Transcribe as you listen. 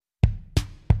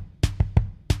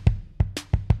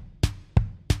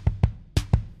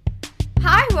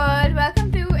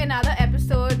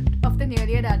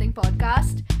Starting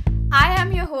podcast. I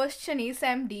am your host Shanice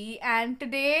MD, and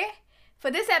today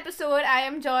for this episode I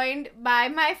am joined by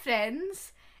my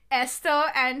friends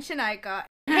Esther and Shannika.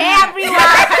 Hey everyone!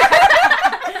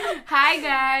 Hi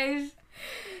guys!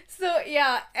 So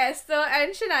yeah, Esther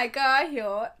and Shannika are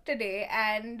here today,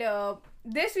 and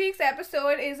this week's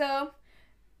episode is a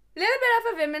little bit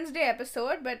of a Women's Day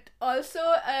episode, but also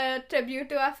a tribute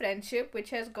to our friendship,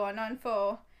 which has gone on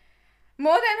for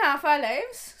more than half our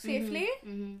lives safely.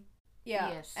 Yeah.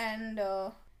 Yes. And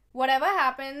whatever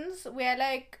happens, we're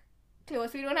like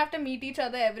close. We don't have to meet each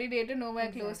other every day to know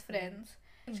we're close friends.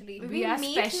 Actually, We are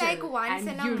meet special like once and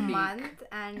in a unique. month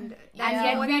and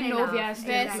yet more we than know enough. we are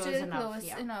still we're close still enough, close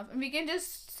yeah. enough. We can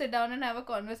just sit down and have a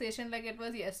conversation like it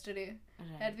was yesterday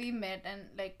that Right. we met and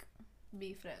like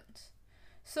be friends.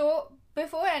 So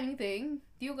before anything,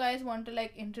 do you guys want to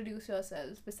like introduce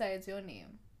yourselves besides your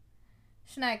name?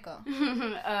 Shannika.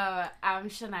 I'm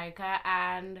Shannika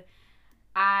and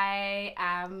I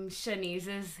am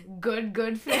Shanice's good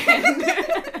friend.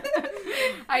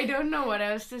 I don't know what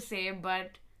else to say,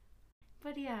 but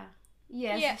yeah.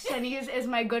 Yes, Yeah. Shanice is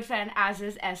my good friend, as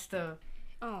is Esther.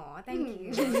 Oh, thank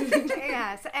you.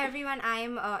 Yeah, so everyone,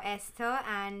 I'm Esther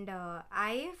and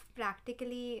I've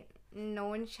practically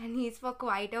known Shanice for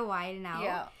quite a while now.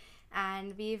 Yeah.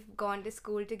 And we've gone to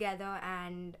school together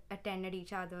and attended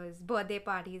each other's birthday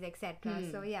parties, etc.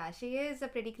 So yeah, she is a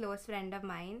pretty close friend of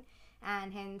mine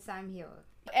and hence I'm here.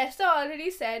 Esther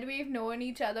already said we've known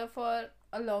each other for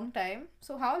a long time.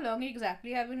 So how long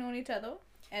exactly have we known each other?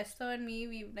 Esther and me,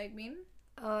 we've like been...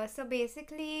 So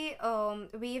basically,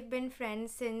 we've been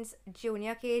friends since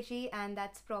junior KG and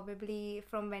that's probably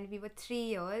from when we were 3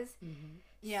 years.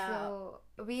 Yeah. So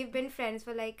we've been friends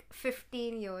for like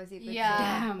 15 years, you could say. Yeah.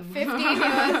 Damn. 15 years.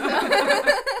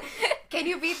 Can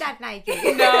you beat that, Nike?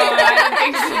 No, I don't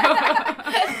think so.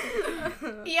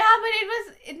 Yeah, but it was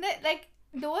in the like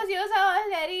those years are all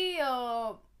very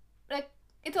like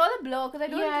it's all a blur because I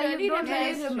don't Yeah, really you don't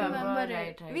remember, really remember,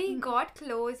 it. right. We got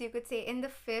close, you could say, in the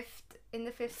fifth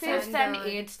Fifth and standard.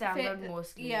 eighth standard Fifth-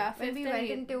 mostly. Yeah, When fifth we and went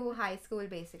eighth. into high school,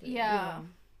 basically. Yeah.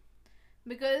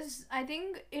 Because I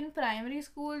think in primary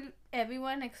school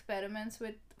everyone experiments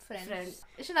with friends.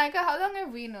 Shannika, how long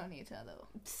have we known each other?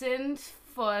 Since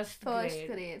first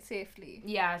Grade, safely.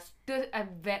 Yeah,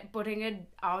 putting it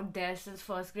out there since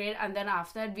first grade, and then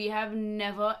after that we have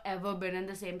never ever been in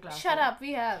the same class. Shut up,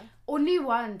 we have. Only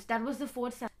once. That was the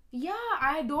fourth standard. Yeah,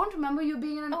 I don't remember you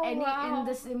being in wow.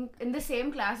 in the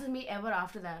same class as me ever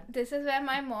after that. This is where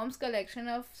my mom's collection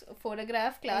of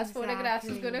class photographs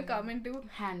is gonna come into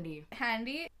Handy.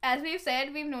 handy. As we've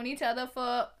said, we've known each other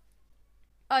for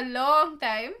a long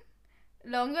time,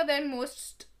 longer than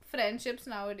most friendships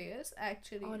nowadays,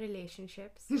 actually. Or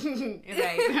relationships.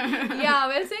 Right. Yeah,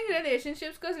 we're saying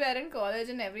relationships because we're in college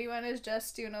and everyone is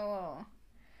just,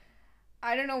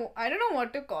 I don't know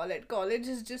what to call it. College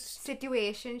is just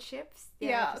Situationships.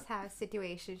 Yeah. Just have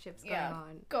situationships going yeah.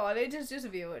 on. College is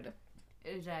just weird.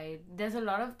 Right. There's a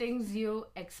lot of things you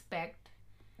expect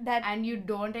That and you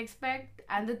don't expect,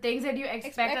 and the things that you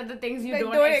expect are the things you that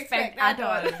don't expect at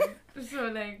all. So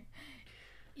like,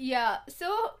 yeah.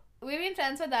 So we've been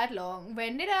friends for that long.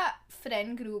 When did our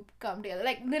friend group come together?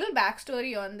 Like, little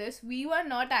backstory on this. We were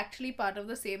not actually part of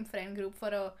the same friend group for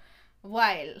a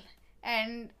while.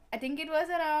 And I think it was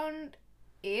around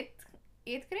 8th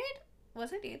grade?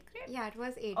 Was it 8th grade? Yeah, it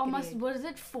was 8th oh, grade. was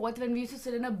it fourth when we used to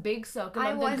sit in a big circle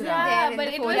I on the wasn't ground? there Yeah, in but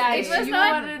the it fourth was, grade. it was You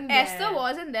not... weren't there. Esther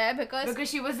wasn't there because Because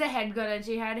she was the head girl and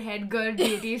she had head girl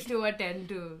duties to attend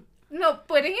to. no,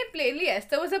 putting it plainly,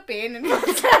 Esther was a pain in my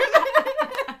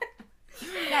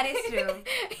That is true.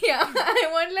 Yeah,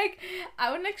 I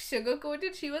won't sugarcoat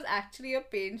it. She was actually a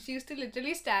pain. She used to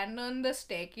literally stand on the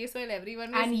staircase while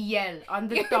everyone was... And yell on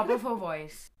the top of her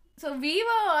voice. So we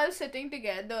were all sitting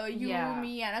together, you, Yeah.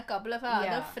 me, and a couple of our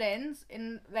Yeah. other friends.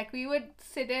 We would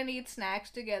sit and eat snacks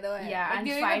together. Yeah, and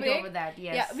during the fight break- over that,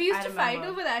 yes. Yeah, we used I to fight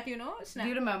remember. over that, Do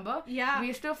you remember? Yeah. We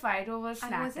used to fight over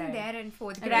snack I wasn't time. there in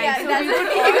 4th grade. Right, Yeah, so that's we would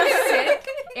what- all sit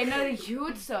in a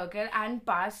huge circle and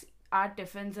pass our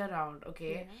tiffins around,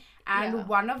 okay? And Yeah.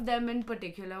 one of them in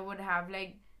particular would have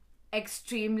like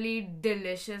extremely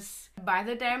delicious. By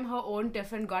the time her own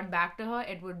tiffin got back to her,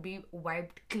 it would be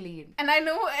wiped clean. And I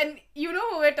know, and you know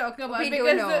who we're talking about We do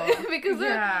because know. because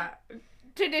Yeah, the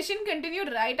tradition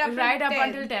continued right up right up 10th.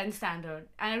 until 10th standard.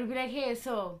 And it would be like, hey,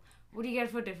 so what do you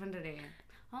get for tiffin today?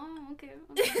 Oh, okay.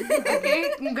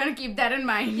 Okay, I'm gonna keep that in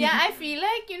mind. Yeah, I feel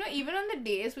like, even on the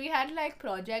days we had like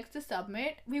projects to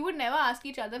submit, we would never ask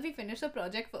each other if we finished the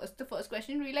project first. The first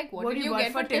question would be like, what did you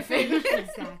want get for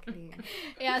Exactly.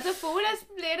 Yeah, so food has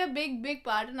played a big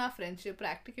part in our friendship.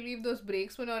 Practically, if those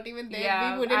breaks were not even there,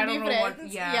 Yeah, we wouldn't I be don't know friends.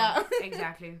 what. Yeah,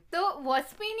 exactly. So,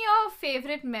 what's been your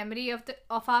favorite memory of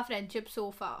our friendship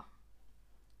so far?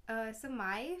 So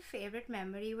my favorite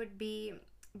memory would be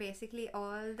basically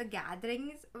all the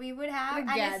gatherings we would have. The and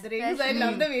gatherings. I especially-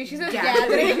 love the way she says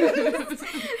Gatherings. gatherings.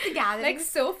 the gatherings. Like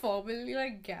so formally,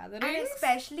 like gatherings. And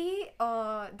especially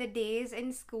the days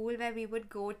in school where we would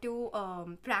go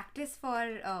to practice for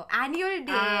annual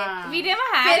day. We never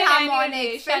had an annual Philharmonic,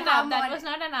 day. Shut up. That Philharmonic. was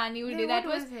not an annual Then day. That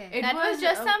what was was it? It that was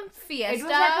just some fiesta. it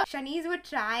was like Shanice would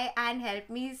try and help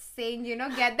me sing,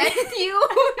 get that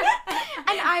tune.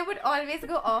 And I would always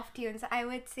go off tune. So I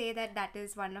would say that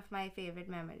is one of my favorite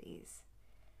memories.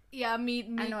 Yeah, me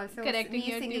And also correcting me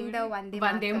your singing tune. the Vande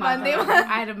Vande Mataram. Mataram.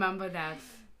 I remember that.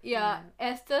 Yeah,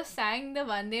 Esther sang the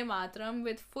Vande Mataram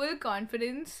with full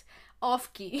confidence,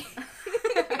 off key.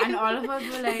 And all of us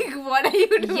were like, What are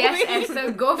you doing? yes,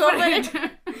 Esther, go for it.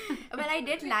 But I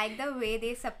did like the way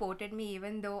they supported me,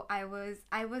 even though I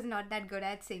was not that good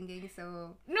at singing.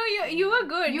 So No, you were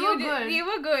good. You were good. You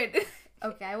were good.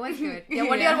 okay, I was good. Yeah,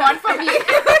 what do Yeah. you want from me?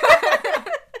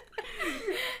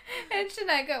 And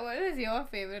Shannika, what is your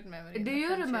favorite memory? in Do the you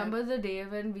friendship? remember the day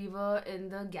when we were in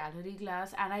the gallery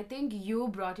class and I think you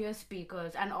brought your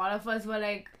speakers and all of us were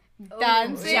like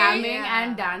Dancing. jamming yeah.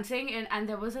 and dancing and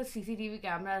there was a CCTV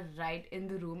camera right in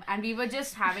the room and we were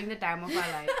just having the time of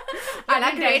our life. And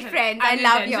our great friends. I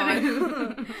love you.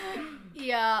 Unintentionally.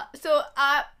 Yeah. So,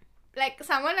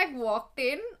 someone walked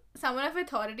in. Someone of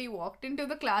authority walked into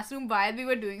the classroom while we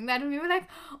were doing that, and we were like,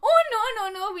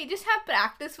 "Oh no! We just have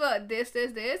practice for this."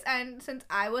 And since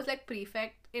I was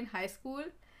prefect in high school,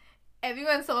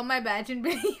 everyone saw my badge and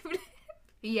believed it.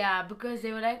 Yeah, because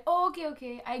they were like, oh,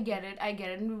 okay, I get it.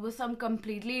 And it was some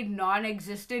completely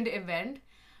non-existent event.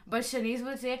 But Shanice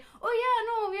would say, oh yeah,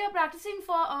 no, we are practicing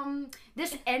for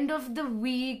this end of the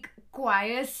week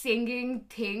choir singing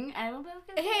thing. And I was like,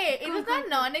 okay, Hey, it cool, was cool, not cool.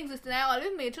 non-existent. I always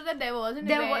made sure that there was an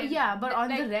There event. was, yeah, but on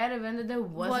the like, rare event that there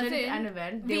wasn't an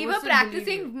event, they We would were still believe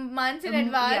you. practicing months in Yeah,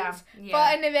 advance yeah.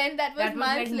 for an event that was, That was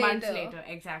months, like later. months later,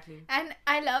 exactly. And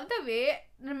I love the way,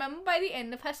 remember by the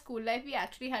end of our school life, we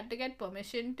actually had to get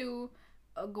permission to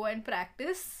go and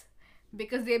practice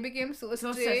because they became so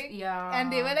strict. Yeah.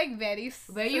 And they were very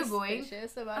Where you going?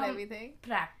 suspicious about everything.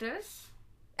 Practice.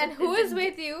 And who is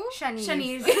with you? Shanice.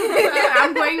 Shanice.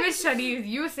 I'm going with Shanice.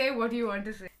 You say what you want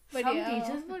to say. But Some yeah.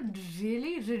 teachers were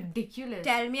really ridiculous.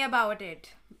 Tell me about it.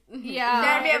 Yeah.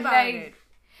 Tell me it's about like- it.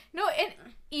 No,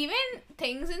 even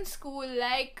things in school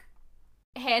like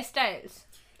hairstyles.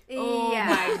 Oh yeah.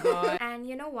 my god. And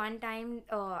one time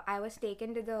I was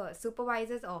taken to the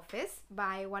supervisor's office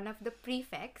by one of the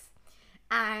prefects,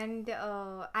 and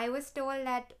I was told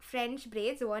that French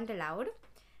braids weren't allowed,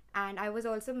 and I was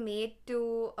also made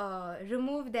to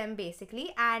remove them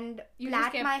basically and You just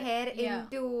plait kept my it, hair yeah.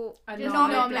 into A Just normal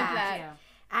normal plait. plait. Yeah.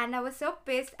 And I was so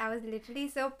pissed. I was literally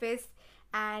so pissed.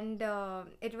 And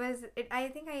I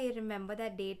think I remember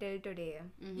that day till today.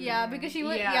 Yeah, because she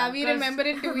was. Yeah, Yeah, we 'cause- remember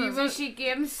it too. We So were. she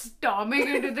came storming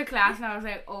into the class and I was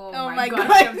like, oh Oh my my god.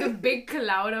 God. She has a big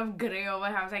cloud of grey over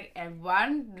her. I was like,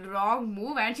 one wrong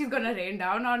move and she's gonna rain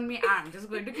down on me. I'm just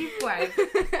going to keep quiet.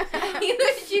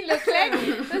 She looked like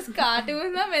those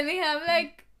cartoons now when they have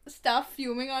stuff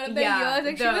fuming out of their Yeah,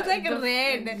 ears. She was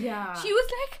red. Yeah. She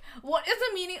was like, what is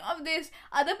the meaning of this?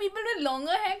 Other people with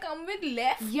longer hair come with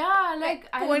left. Yeah,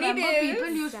 I remember ponytails. people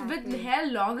used with Exactly. hair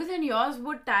longer than yours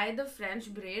would tie the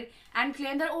French braid and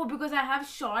claim that, oh, because I have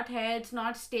short hair, it's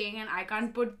not staying and I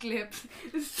can't put clips.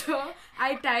 So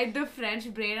I tied the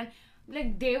French braid and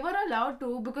they were allowed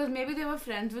to because maybe they were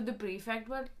friends with the prefect,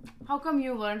 but how come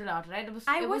you weren't allowed, right?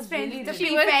 I it was friends with the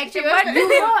ridiculous. prefect, she was- but You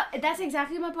were, that's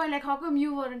exactly my point. How come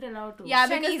you weren't allowed to? Yeah,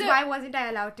 because Shanice, why wasn't I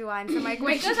allowed to answer my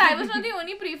question? because I was not the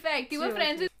only prefect. You were True,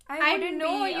 friends true. with. I wouldn't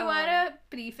know be, you are a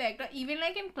prefect, or even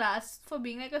in class for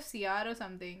being a CR or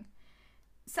something.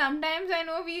 Sometimes I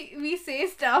know we say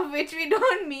stuff which we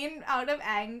don't mean out of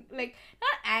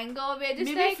not anger. We're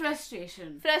just Maybe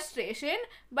frustration.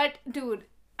 But dude,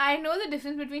 I know the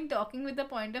difference between talking with a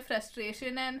point of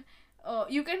frustration and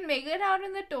you can make it out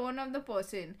in the tone of the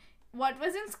person. What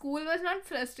was in school was not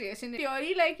frustration.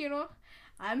 Purely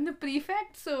I'm the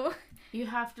prefect, so You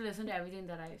have to listen to everything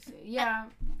that I say. Yeah,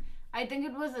 I think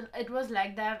it was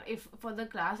like that. If for the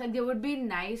class, they would be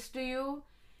nice to you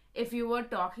if you were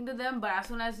talking to them, but as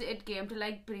soon as it came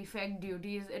to prefect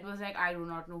duties, it was I do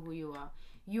not know who you are.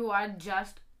 You are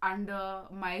just under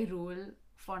my rule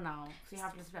for now. So you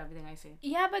have to listen to everything I say.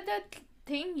 Yeah, but the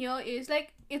thing here is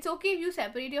like it's okay if you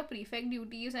separate your prefect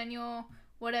duties and your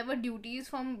whatever duties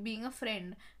from being a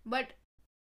friend, but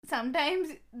sometimes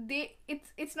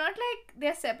it's not like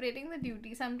they're separating the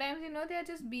duty. Sometimes they're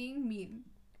just being mean.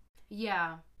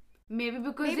 Yeah. Maybe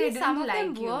because Maybe they didn't some of like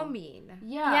them you. were mean.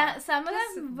 Yeah, some of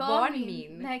Just them were born mean.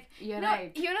 mean. Like You're no,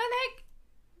 right.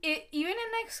 like even in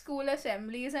like school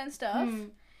assemblies and stuff.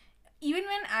 Even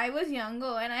when I was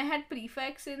younger and I had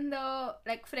prefects in the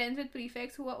like friends with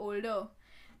prefects who were older,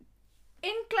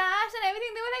 in class and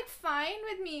everything, they were like fine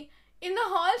with me. In the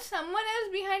hall, someone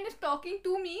else behind is talking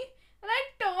to me, and I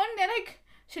turn. They're like,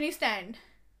 "Shani, stand."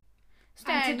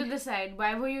 And sit to the side.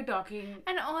 Why were you talking?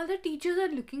 And all the teachers are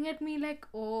looking at me like,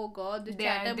 "Oh God, the There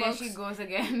chatterbox." she goes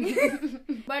again.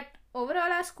 But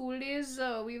overall, our school days,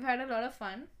 we've had a lot of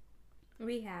fun.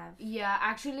 We have. Yeah,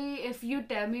 actually, if you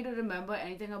tell me to remember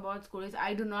anything about school days,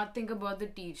 I do not think about the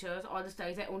teachers or the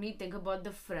studies. I only think about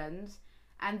the friends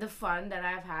and the fun that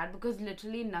I've had, because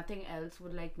literally nothing else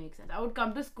would like make sense. I would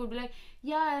come to school, be like,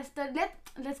 yeah, Esther,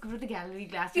 let's go to the gallery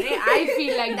class today. I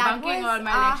feel like That bunking was all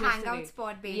my our lectures hangout today.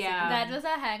 spot, basically. Yeah. That was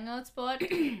our hangout spot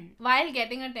while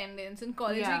getting attendance. In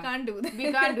college, Yeah. we can't do that.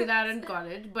 We can't do that in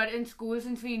college, but in school,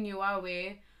 since we knew our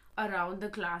way around the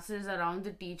classes, around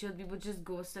the teachers, we would just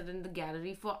go sit in the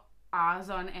gallery for hours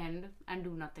on end and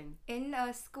do nothing. In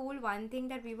school, one thing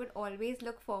that we would always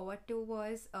look forward to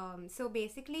was so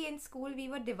basically in school we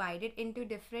were divided into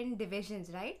different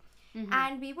divisions, right?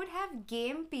 And we would have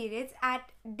game periods at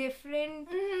different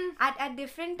at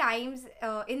different times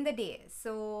in the day.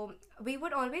 So we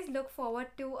would always look forward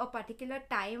to a particular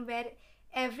time where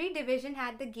every division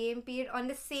had the game period on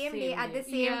the same day at the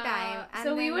same time. And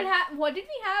So we then- would have, what did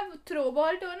we have?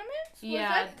 Throwball tournaments?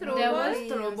 Yeah, Was that throwball? there was We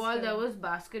throwball, used to. there was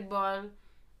basketball.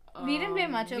 We didn't play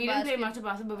much of We didn't play basket- much of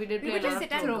basketball, but we did we play would a just lot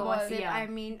sit of and throwball. gossip. Yeah. I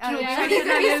mean, True, we yeah. should It's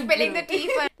a be little spilling the group.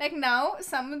 tea for Like now,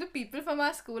 some of the people from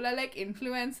our school are like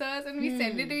influencers, and we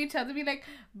send it to each other. Be like,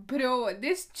 bro,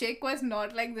 this chick was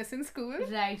not like this in school.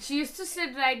 Right, she used to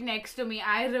sit right next to me.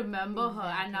 I remember her,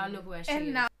 and now look where she And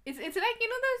is. now it's like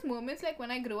those moments like when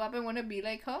I grow up, I want to be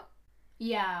like her.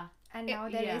 Yeah. And now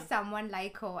there is Yeah. someone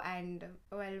like her, and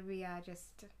well, we are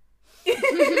just.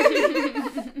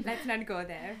 Let's not go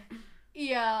there.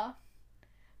 Yeah,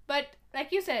 but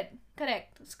like you said,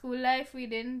 correct. School life, we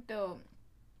didn't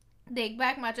take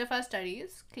back much of our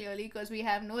studies, clearly, because we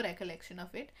have no recollection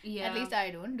of it. Yeah. At least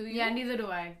I don't. Do you? Yeah, neither do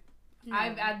I.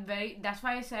 That's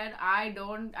why I said I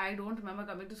don't remember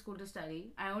coming to school to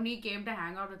study. I only came to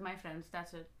hang out with my friends.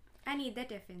 That's it. And eat the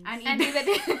tiffins. And And eat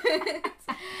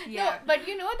No, but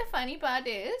the funny part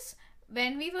is,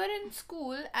 when we were in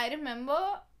school, I remember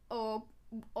all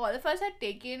of us had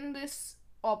taken this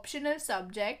optional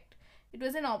subject. It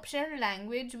was an optional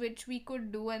language which we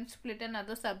could do and split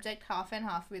another subject half and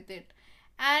half with it.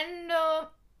 And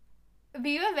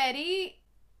we were very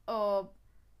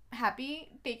happy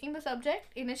taking the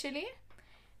subject initially.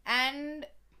 And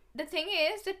the thing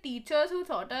is, the teachers who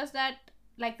taught us that,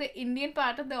 like the Indian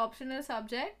part of the optional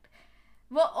subject,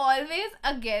 were always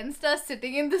against us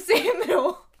sitting in the same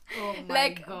row. Oh my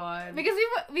Like, god. Because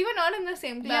we were not in the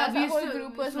same class. Our whole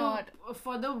group was not.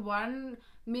 For the one,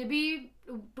 maybe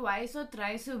twice or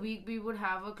thrice a week, we would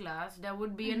have a class. There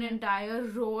would be an entire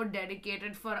row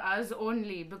dedicated for us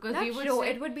only, because we Not would row,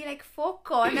 sit it would be like 4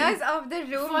 corners of the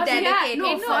room First, dedicated.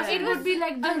 first for it us. would be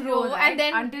like the A row, right? and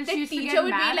then Until the she used to teacher get would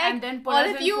mad be like, and then put all us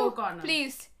of in you, 4 corners.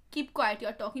 please keep quiet,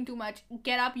 you're talking too much,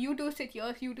 get up, you two sit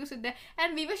here, you two sit there.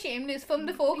 And we were shameless from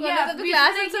the 4 corners of the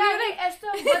class, and so we were like,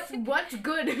 Esther, what's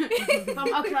good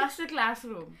from across the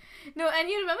classroom? no. And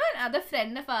you remember another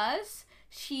friend of ours,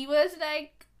 she was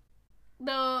like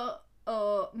the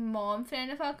mom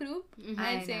friend of our group,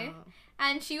 I'd say. know.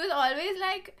 And she was always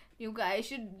like, you guys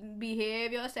should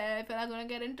behave yourself, you're not gonna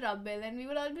get in trouble. And we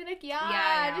would all be like,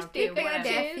 Yeah, just okay, take a whatever.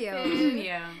 Deaf chill ear. pill.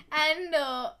 Yeah. And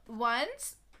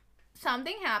once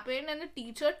something happened and the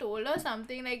teacher told her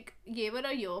something, like gave her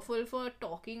a earful for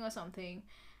talking or something,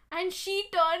 and she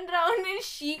turned around and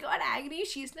she got angry.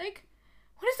 She's like,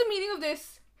 what is the meaning of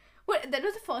this? What? That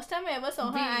was the first time I ever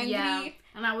saw her angry. Yeah.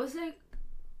 And I was like,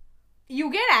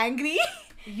 You get angry?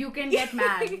 you can get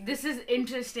mad. This is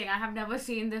interesting. I have never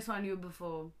seen this on you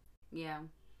before. Yeah.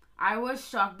 I was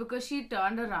shocked because she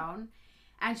turned around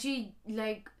and she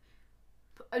like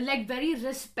very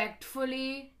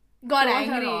respectfully Got told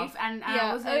her angry. off, and I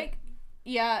Yeah, was like,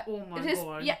 yeah. oh my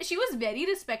god. Yeah, she was very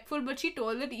respectful, but she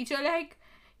told the teacher like,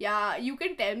 yeah, you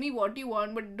can tell me what you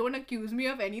want, but don't accuse me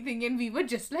of anything. And we were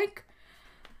just like,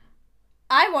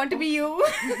 I want to be you.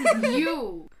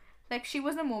 You. Like, she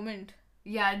was the moment.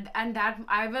 Yeah, and that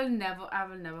I will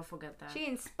never forget that. She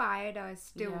inspired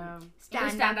us to Yeah.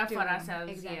 stand up to- for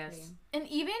ourselves. Exactly. Yes. And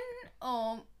even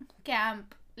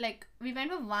camp, like we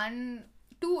went for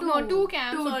two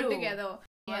camps Two. altogether.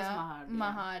 Was Yeah, Mahad, yeah.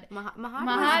 Mahad. Mahad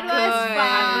Mahad was was good.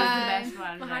 Mahad was the fun. best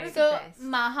one. Mahad right. was So the best.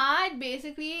 Mahad,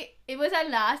 basically, it was our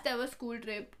last ever school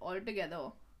trip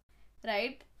altogether,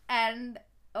 right? And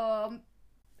well,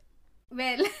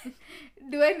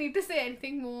 do I need to say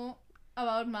anything more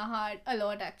about Mahad? A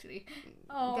lot, actually.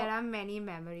 There are many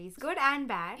memories, good and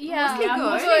bad. Yeah, Mostly Yeah,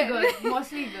 good. mostly good.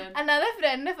 Mostly good. Another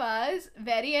friend of ours,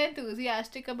 very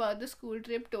enthusiastic about the school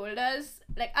trip, told us,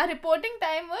 like, our reporting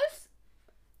time was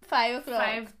 5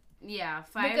 o'clock.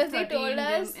 5:30 Because they told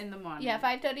us in the morning. Yeah,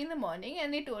 5:30 in the morning,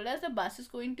 and they told us the bus is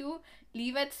going to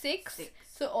leave at 6. 6.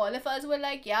 So all of us were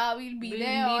like, yeah, we'll be We'll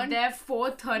there meet on... there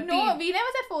 4:30. No, we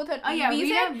never said 4:30. Oh, yeah, we we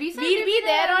said have- we said we'll we'll be be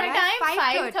there there on at time.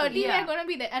 5:30 5:30, we're yeah. going to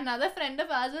be there. Another friend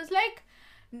of ours was like,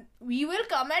 we will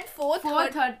come at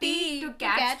 4:30 to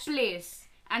catch place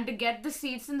and to get the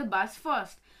seats in the bus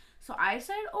first. So I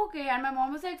said okay, and my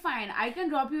mom was like, fine, I can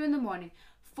drop you in the morning.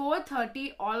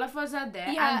 4:30, all of us are there,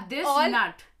 Yeah, and this all-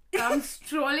 nut comes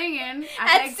strolling in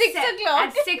At like 6 o'clock.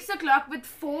 At 6 o'clock with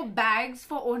 4 bags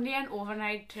for only an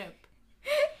overnight trip.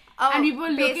 Oh, And we were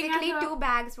looking at basically her- 2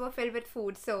 bags were filled with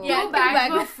food. So Yeah, Two two bags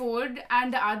bags. were food,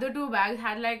 and the other 2 bags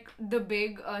had like the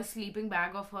big sleeping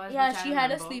bag of hers. Yeah, which I she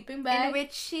had a remember. sleeping bag. in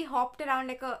which she hopped around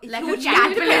like a Like a huge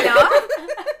caterpillar. caterpillar.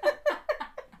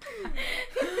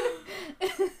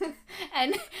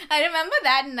 And I remember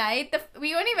that night,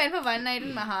 we only went for one night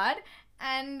in Mahad,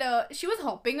 and she was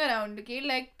hopping around, okay,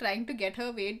 like trying to get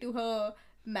her way to her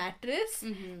mattress.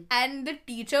 Mm-hmm. And the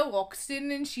teacher walks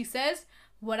in and she says,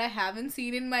 what I haven't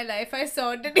seen in my life, I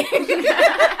saw today.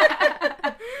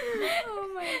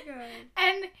 Oh my god.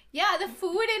 And yeah, the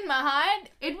food in Mahad,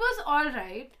 It was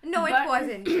alright. No, it but-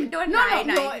 wasn't. Don't No, lie.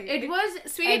 no, Nicely. it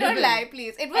was sweetie, edible. don't lie,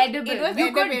 please. It was Edible. It was you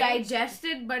edible. could digest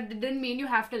it, but it didn't mean you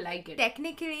have to like it.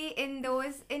 Technically, in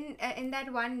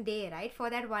that one day, right? For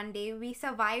that one day, we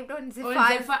survived on Oh,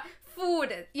 Zifa's Ziffa-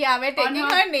 food. Yeah, we're taking her-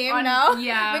 her name on- now.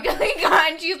 yeah. Because we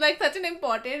can't. She's like such an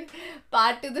important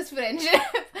part to this friendship.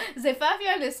 Ziffa, if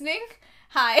you're listening,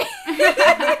 hi.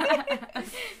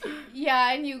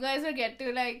 Yeah, and you guys will get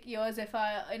to like hear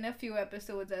Ziffa in a few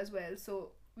episodes as well.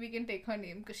 So we can take her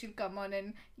name because she'll come on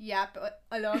and yap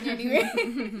along anyway.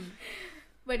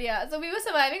 But yeah, so we were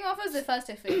surviving off of Ziffa's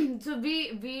tiffin. So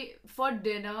we for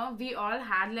dinner we all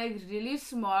had like really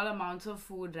small amounts of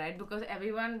food, right? Because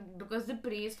the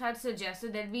priest had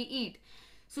suggested that we eat.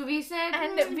 So we said,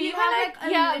 And we we were have, like, a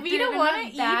yeah, we little, don't we're want to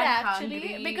not eat that actually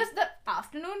hungry. because the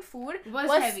afternoon food was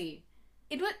heavy.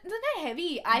 It wasn't that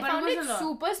heavy. I But it found was it a lot.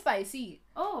 super spicy.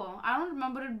 Oh, I don't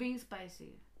remember it being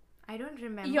spicy. I don't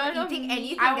remember You're not eating me.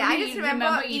 anything. I I only just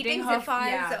remember eating eating her- Zifa's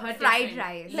yeah, her fried tiffin.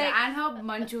 rice. Yeah, and her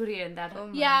Manchurian. That Oh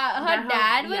my Yeah, her that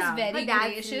dad was yeah. very Her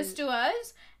dad's gracious rude. to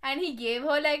us, and he gave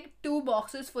her like 2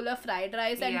 boxes full of fried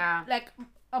rice and Yeah. like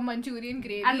a Manchurian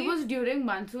gravy. And it was during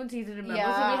monsoon season, remember? So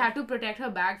Yeah. we had to protect her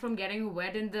bag from getting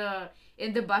wet in the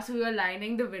bus. We were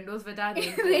lining the windows with our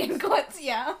raincoats. raincoats.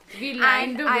 Yeah. We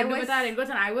lined And the I window with was- our raincoats,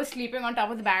 and I was sleeping on top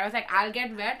of the bag. I was like, I'll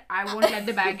get wet. I won't let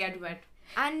the bag get wet.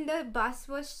 And the bus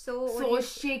was so So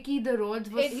shaky, the roads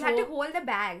were you had to hold the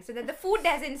bag so that the food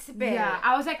doesn't spill. Yeah,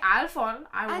 I was like, I'll fall.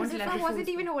 I And won't let Zifa the wasn't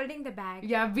food even holding the bag.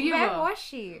 Yeah, we Where were. was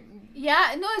she?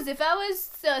 Yeah, no, Ziffa was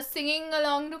singing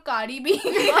along to Cardi B.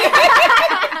 Oh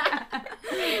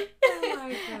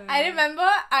my god. I remember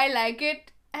I Like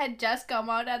It had just come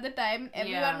out at the time.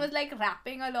 Everyone Yeah. was like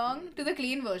rapping along to the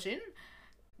clean version.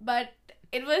 But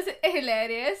it was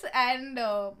hilarious, and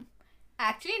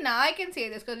actually now I can say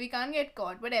this because we can't get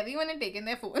caught, but everyone had taken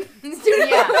their phones.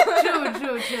 Yeah,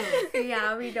 true.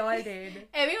 Yeah, we all did.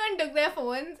 Everyone took their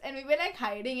phones and we were like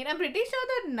hiding it. I'm pretty sure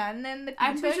the nun and the teacher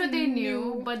I'm pretty sure they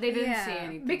knew, but they didn't say Yeah.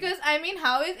 anything. Because I mean,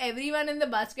 how is everyone in the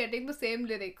bus getting the same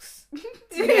lyrics?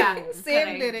 Yeah, Same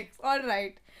correct. lyrics. All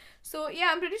right. So yeah,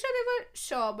 I'm pretty sure they were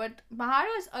sure, but Mahar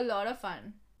was a lot of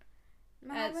fun.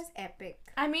 That was epic.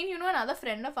 I mean, you know, another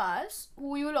friend of ours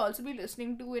who you will also be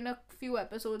listening to in a few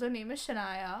episodes. Her name is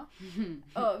Shania.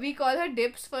 We call her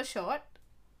Dips for short.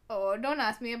 Don't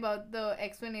ask me about the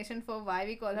explanation for why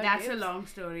we call her That's Dips. a long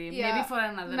story. Yeah, Maybe for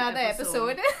another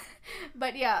episode.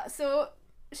 But yeah, so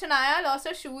Shania lost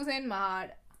her shoes in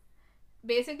Mahad.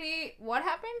 basically, what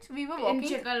happened? We were In walking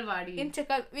Chikalwadi. in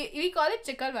Chikal. We call it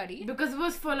Chikalwadi. Because it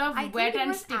was full of I think wet it and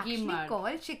was sticky actually mud.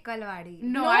 called Chikkalwadi.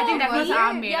 No, I think that was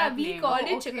our made yeah, up we name. called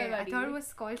it Okay, I Chikalwadi. thought it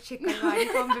was called Chikkalwadi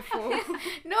from before.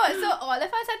 No, so all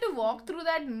of us had to walk through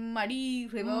that muddy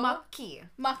river. Mucky.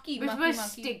 Mucky, Which was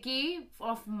mucky. sticky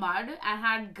of mud and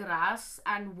had grass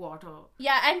and water.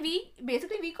 Yeah, and we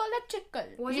call that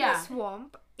Chikkal. Was it Yeah. a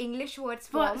swamp? English word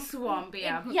Swamp, swamp?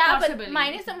 yeah. Yeah, possibly. but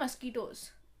minus the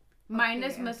mosquitoes.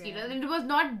 Minus Okay, mosquitoes. okay. And it was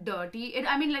not dirty.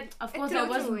 I mean, like, of course, there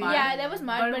was true, mud. Yeah, there was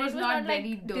mud, but it was not like,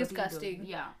 very dirty, disgusting.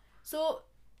 Yeah. So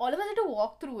all of us had to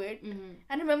walk through it. Mm-hmm.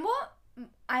 And remember,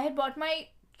 I had bought my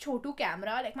Chotu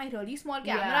camera, like my really small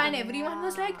camera, Yeah. and everyone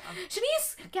was like, Yeah.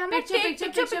 Shanice, camera, Picture, take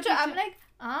picture, picture. I'm picture.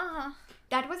 like,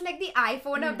 That was like the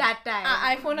iPhone of that time.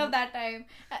 iPhone of that time.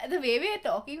 The way we are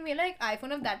talking, we're like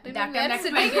iPhone of that time. That we are time, like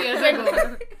sitting 20 years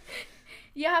ago.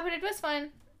 Yeah, but it was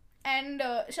fun. And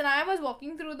Shania was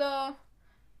walking through the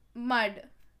mud.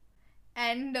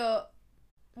 And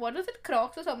what was it?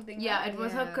 Crocs or something? Yeah, right? it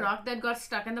was Yeah. her croc that got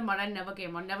stuck in the mud and never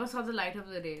came out. Never saw the light of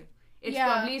the day. It's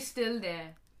Yeah. probably still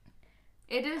there.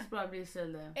 It is probably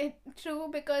still there. True,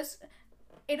 because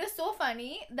it was so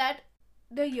funny that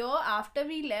the year after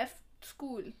we left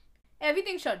school,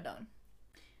 everything shut down.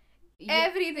 Yeah.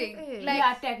 Everything. Okay.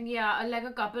 Like, like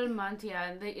a couple months,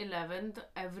 in the 11th,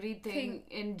 everything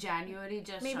in January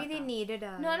just Maybe shut they down. needed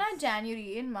us. no, not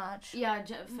January, in March. Yeah,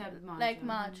 Feb, March. Like yeah.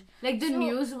 March. Like the So-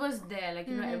 news was there, like,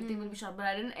 everything will be shut, but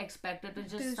I didn't expect it to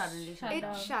just To suddenly shut shut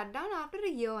down. It shut down after a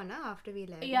year, na? After we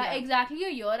left. Yeah, Yeah. exactly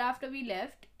a year after we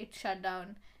left, it shut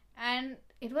down. And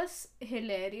it was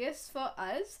hilarious for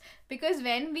us because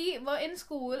when we were in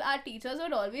school, our teachers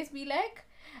would always be like,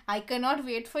 I cannot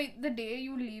wait for the day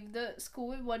you leave the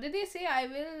school. What did they say? I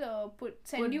will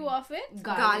send Put you off with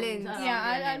Garlands. around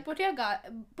yeah, your I'll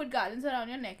neck. put garlands around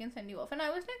your neck and send you off. And I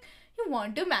was like, you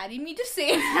want to marry me? Just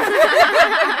say it.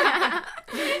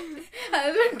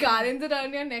 I'll put garlands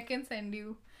around your neck and send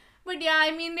you. But yeah,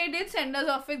 I mean, they did send us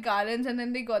off with garlands and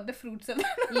then they got the fruit salad.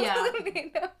 Yeah.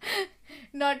 later.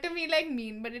 Not to be like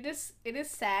mean, but it is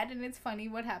sad and it's funny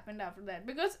what happened after that.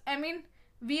 Because, I mean,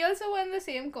 we also were in the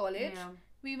same college. Yeah.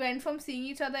 We went from seeing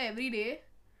each other every day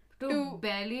To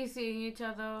barely seeing each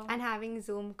other. And having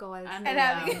Zoom calls. And- and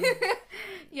Yeah. having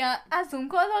yeah, our Zoom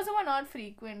calls also were not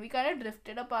frequent. We kind of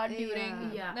drifted apart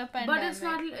during Yeah, the pandemic.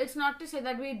 but it's not to say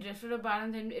that we drifted apart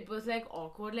and then it was like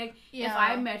awkward. Like if Yeah.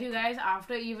 I met you guys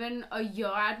after even a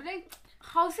year, I'd be like,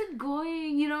 how's it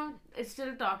going? You know, I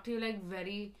still talk to you like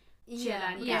very chill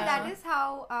and Yeah. That is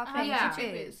how our friendship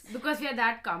yeah. is. because we are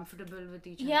that comfortable with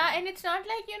each other. Yeah, and it's not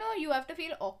like, you have to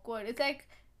feel awkward. It's like,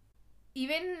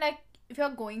 even like, if you're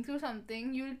going through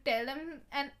something, you'll tell them,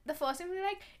 and the first thing is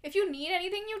like, if you need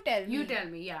anything, you tell me. You tell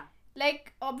me, yeah.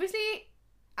 Like, obviously,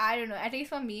 I don't know, at least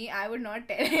for me, I would not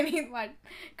tell anyone,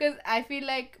 because I feel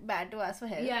like bad to ask for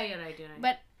help. Yeah, you're right.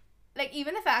 But, like,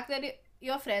 even the fact that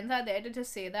your friends are there to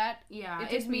just say that, yeah,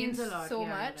 it it just means a means lot. so yeah,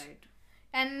 much. you're right.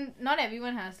 and not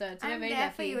everyone has that, so I'm we're very there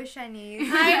lucky. for you, Shanice.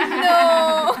 I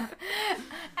know.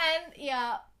 And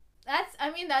yeah,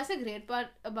 that's a great part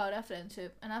about our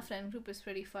friendship, and our friend group is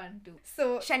pretty fun too.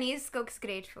 So Shanice cooks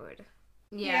great food.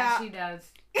 Yeah, Yeah. she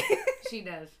does. She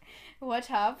does. watch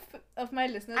half of my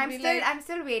listeners I'm be still like, I'm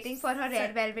still waiting for her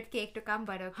red velvet cake to come,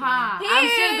 buttercream. Ha! I'm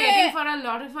still Hey! waiting for a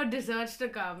lot of her desserts to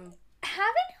come.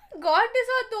 haven't you got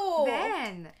dessert though?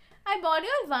 When? I bought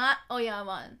you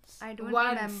once. I don't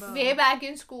Once. remember. Way back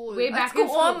in school. Way back school. in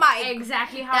school. Oh my-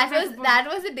 Exactly how That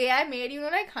was the day I made,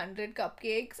 like 100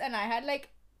 cupcakes, and I had like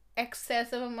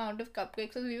excessive amount of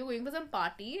cupcakes because we were going for some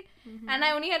party, and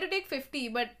I only had to take 50,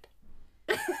 but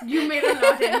You made a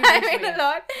lot anyway. I made a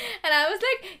lot, and I was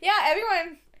like, yeah,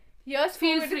 everyone, here's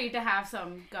Feel food. free to have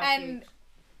some cupcakes. And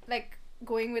like,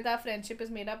 going with our friendship is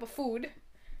made up of food,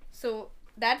 so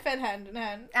that fell hand in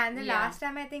hand. And the Yeah. last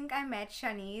time I think I met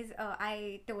Shanice,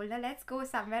 I told her let's go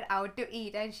somewhere out to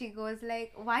eat, and she goes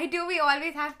like, "Why do we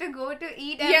always have to go to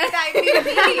eat every Yeah. time we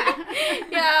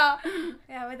meet?" Yeah.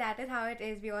 Yeah, but that is how it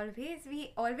is. We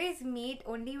always meet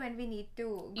only when we need to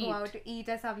go Eat. out to eat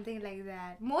or something like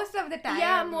that. Most of the time.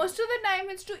 Yeah, most of the time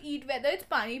it's to eat, whether it's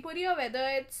pani puri or whether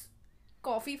it's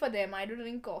coffee for them. I don't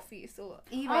drink coffee, so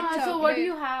Even so what do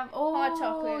you have? Oh, Hot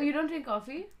chocolate. You don't drink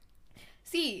coffee?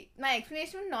 see, my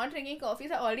explanation of not drinking coffee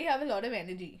is I already have a lot of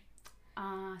energy.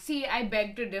 See, I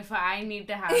beg to differ. I need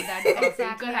to have that coffee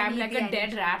Exactly, because I I'm need like the a dead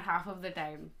energy. rat half of the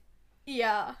time.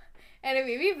 Yeah.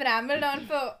 Anyway, we've rambled on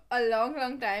for a long,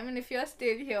 long time, and if you're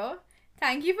still here,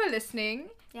 thank you for listening.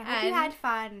 Yeah, hope you And- had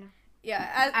fun.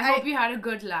 Yeah, I hope you had a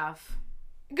good laugh.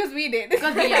 because we did.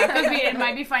 Because it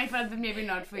might be fine for us, but maybe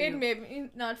not for It you. may be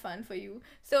not fun for you.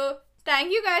 So,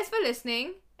 thank you guys for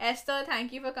listening, Esther,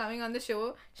 thank you for coming on the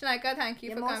show. Shanika, thank you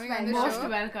You're for most coming on the Most show.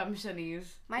 welcome, Shanice.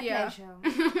 My Yeah. pleasure.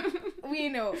 We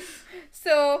know.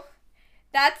 So,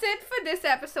 that's it for this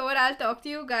episode. I'll talk to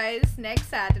you guys next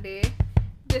Saturday.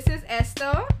 This is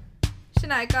Esther,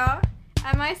 Shanika,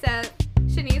 and myself,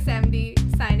 Shanice MD,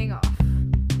 signing off.